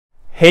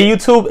Hey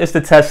YouTube, it's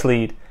the test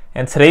lead,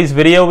 and today's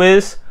video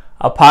is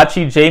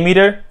Apache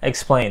JMeter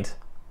explained.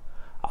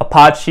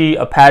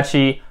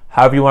 Apache,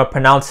 however you want to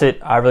pronounce it,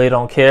 I really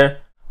don't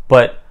care.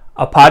 But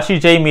Apache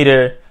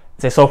JMeter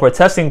is a software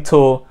testing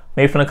tool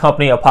made from the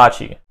company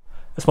Apache.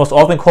 It's most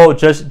often called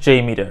just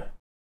JMeter.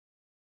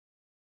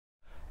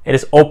 It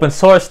is open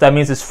source, that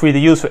means it's free to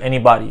use for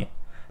anybody.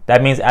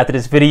 That means after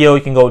this video,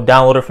 you can go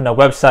download it from their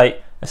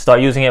website and start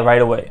using it right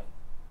away.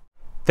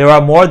 There are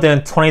more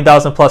than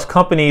 20,000 plus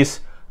companies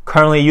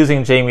currently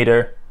using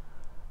JMeter,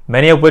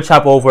 many of which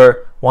have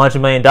over $100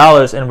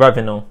 million in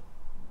revenue.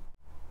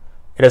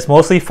 It is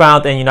mostly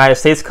found in United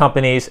States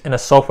companies in the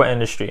software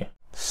industry.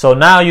 So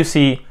now you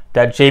see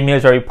that JMeter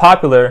is very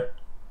popular,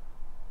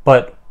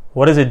 but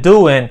what does it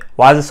do and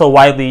why is it so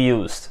widely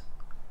used?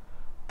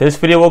 This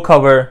video will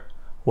cover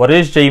what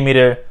is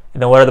JMeter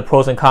and then what are the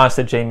pros and cons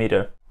to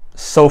JMeter.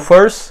 So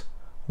first,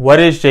 what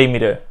is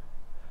JMeter?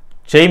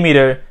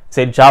 JMeter is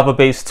a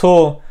Java-based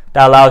tool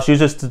that allows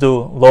users to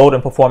do load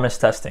and performance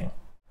testing.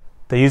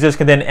 The users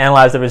can then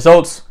analyze the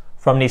results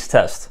from these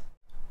tests.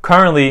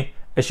 Currently,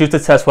 it's used to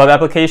test web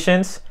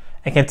applications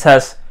and can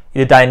test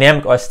either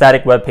dynamic or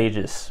static web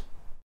pages.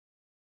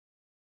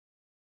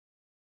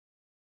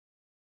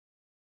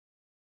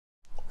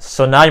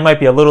 So now you might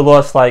be a little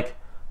lost, like,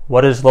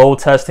 what is load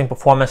testing,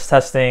 performance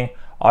testing,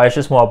 or it's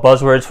just more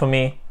buzzwords for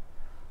me?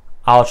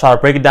 I'll try to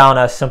break it down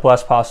as simple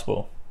as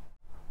possible.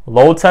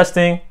 Load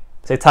testing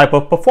is a type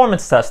of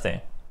performance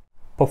testing.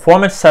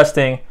 Performance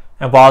testing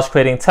involves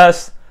creating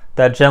tests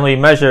that generally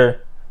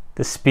measure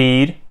the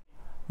speed,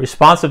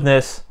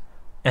 responsiveness,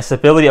 and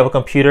stability of a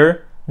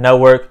computer,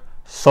 network,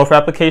 software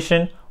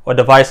application, or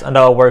device under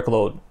a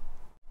workload.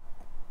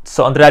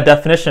 So under that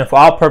definition, for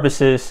our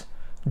purposes,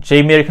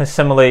 JMeter can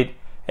simulate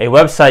a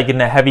website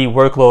getting a heavy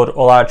workload or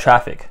a lot of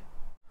traffic.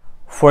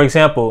 For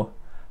example,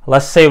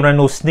 let's say when a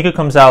new sneaker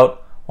comes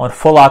out on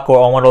Foot Locker or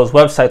on one of those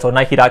websites or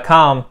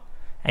Nike.com,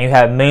 and you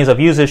have millions of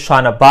users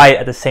trying to buy it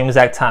at the same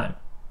exact time.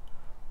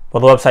 Will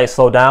the website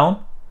slow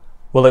down?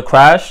 Will it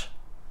crash?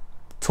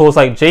 Tools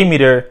like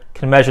JMeter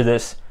can measure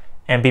this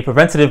and be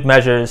preventative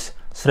measures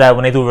so that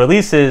when they do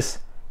releases,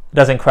 it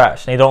doesn't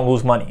crash and they don't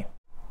lose money.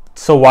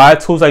 So why are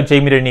tools like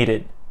JMeter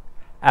needed?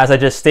 As I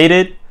just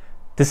stated,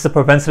 this is a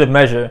preventative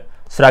measure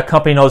so that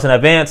company knows in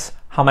advance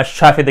how much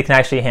traffic they can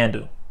actually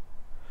handle.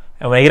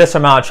 And when they get a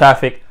certain amount of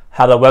traffic,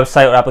 how the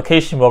website or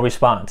application will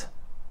respond.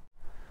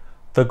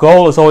 The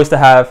goal is always to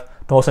have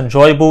the most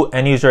enjoyable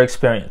end user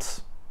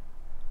experience.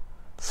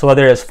 So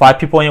whether it's 5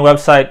 people on your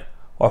website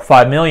or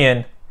 5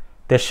 million,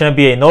 there shouldn't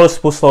be a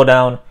noticeable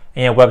slowdown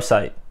in your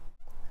website.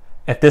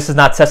 If this is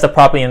not tested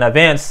properly in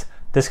advance,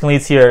 this can lead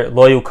to your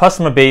loyal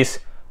customer base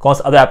going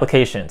to other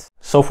applications.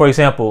 So for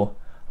example,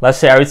 let's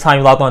say every time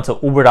you log on to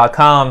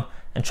Uber.com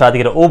and try to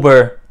get an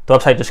Uber, the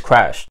website just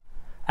crashed.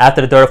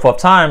 After the third or fourth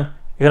time,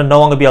 you're going to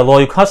no longer be a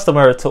loyal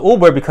customer to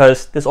Uber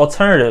because there's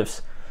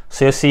alternatives.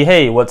 So you'll see,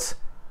 hey, what's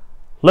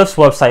Lyft's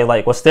website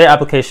like? What's their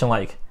application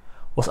like?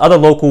 What's other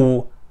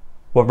local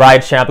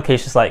ride-share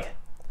applications like?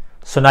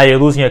 So now you're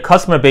losing your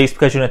customer base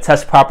because you didn't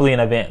test properly in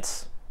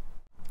advance.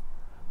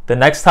 The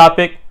next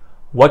topic,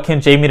 what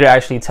can JMeter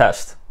actually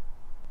test?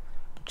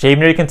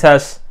 JMeter can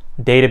test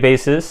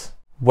databases,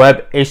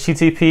 web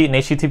HTTP and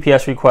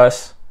HTTPS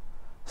requests,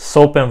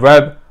 SOAP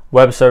and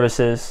web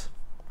services,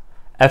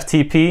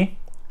 FTP,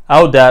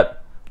 LDAP,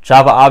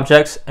 Java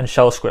objects, and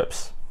shell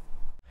scripts.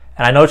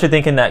 And I know what you're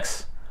thinking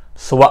next.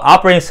 So what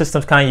operating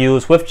systems can I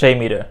use with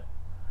JMeter?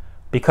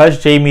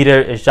 Because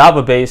JMeter is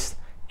Java based,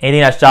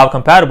 anything that's Java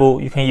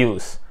compatible you can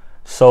use.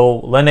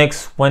 So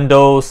Linux,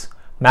 Windows,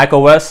 Mac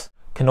OS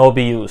can all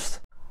be used.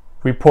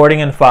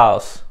 Reporting and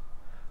files.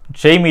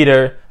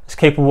 JMeter is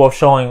capable of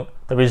showing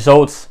the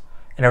results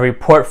in a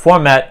report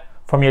format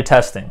from your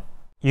testing.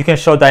 You can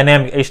show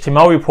dynamic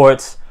HTML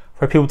reports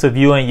for people to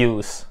view and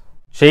use.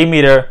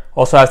 JMeter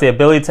also has the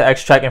ability to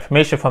extract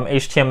information from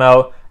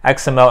HTML,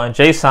 XML, and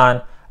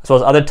JSON, as well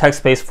as other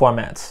text-based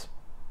formats.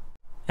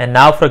 And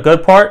now for the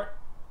good part,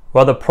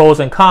 what are the pros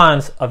and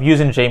cons of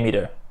using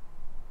JMeter?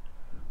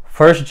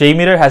 First,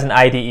 JMeter has an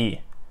IDE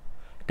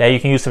that you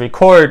can use to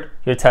record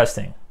your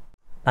testing.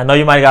 I know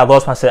you might have got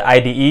lost when I said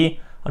IDE.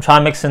 I'm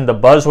trying to mix in the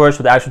buzzwords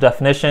with the actual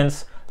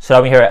definitions so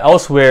that when you hear it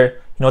elsewhere,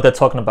 you know what they're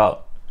talking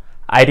about.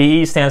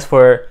 IDE stands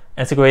for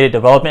Integrated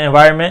Development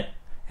Environment,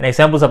 and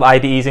examples of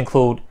IDEs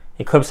include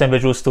Eclipse and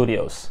Visual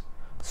Studios.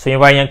 So you're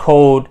writing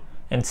code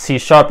in C#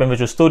 in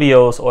Visual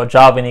Studios or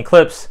Java in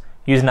Eclipse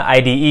using the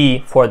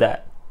IDE for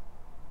that.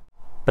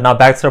 But now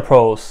back to the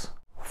pros.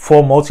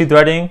 For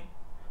multi-threading,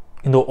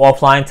 you can do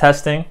offline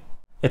testing.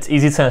 It's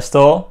easy to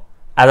install.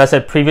 As I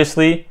said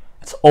previously,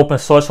 it's open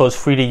source, so it's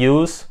free to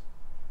use.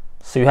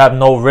 So you have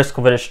no risk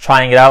of just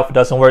trying it out. If it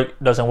doesn't work,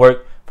 it doesn't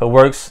work. If it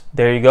works,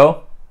 there you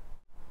go.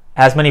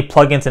 It has many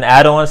plugins and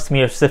add-ons to meet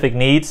your specific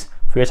needs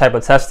for your type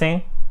of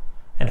testing.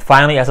 And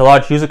finally, as a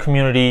large user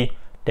community,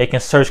 they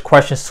can search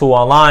questions to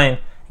online and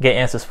get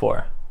answers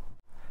for.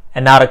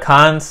 And now the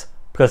cons,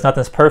 because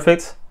nothing's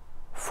perfect.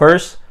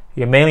 First,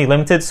 you're mainly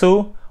limited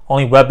to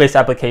only web-based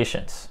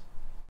applications.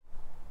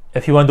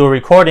 If you want to do a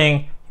recording,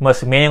 you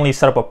must manually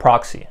set up a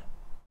proxy.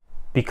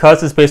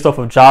 Because it's based off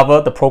of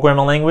Java, the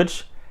programming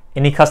language,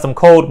 any custom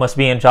code must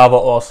be in Java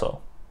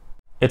also.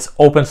 It's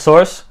open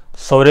source,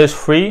 so it is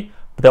free,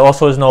 but there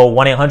also is no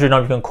 1-800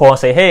 number you can call and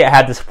say, hey, I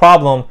had this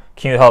problem,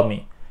 can you help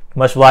me? You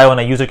must rely on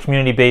a user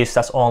community base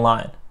that's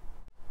online.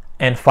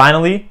 And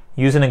finally,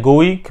 using a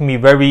GUI can be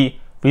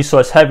very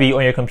resource heavy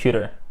on your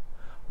computer.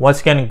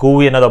 Once again,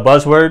 GUI, another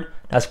buzzword,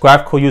 that's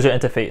graphical user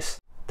interface.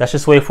 That's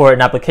just a way for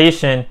an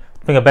application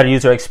to bring a better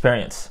user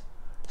experience.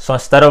 So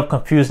instead of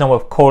confusing them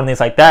with code and things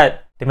like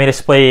that, they may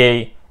display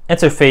a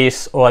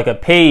interface or like a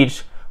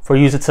page for a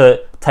user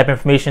to type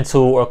information to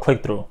or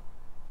click through.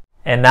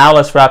 And now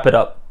let's wrap it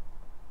up.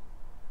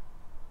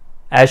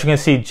 As you can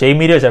see,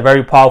 JMeter is a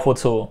very powerful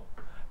tool.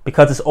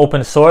 Because it's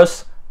open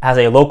source, it has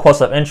a low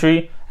cost of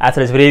entry.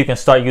 After this video, you can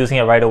start using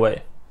it right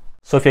away.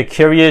 So if you're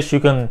curious, you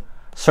can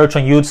search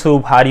on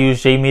YouTube how to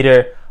use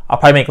JMeter. I'll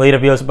probably make later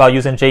videos about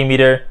using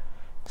JMeter.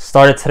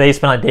 Start it today,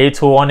 spend a day or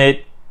two on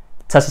it,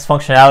 test its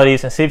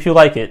functionalities, and see if you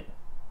like it.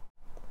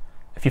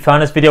 If you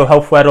found this video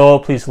helpful at all,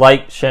 please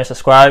like, share, and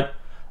subscribe.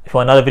 If you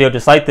want another video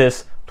just like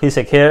this, please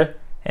take care.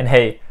 And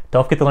hey,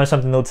 don't forget to learn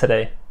something new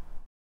today.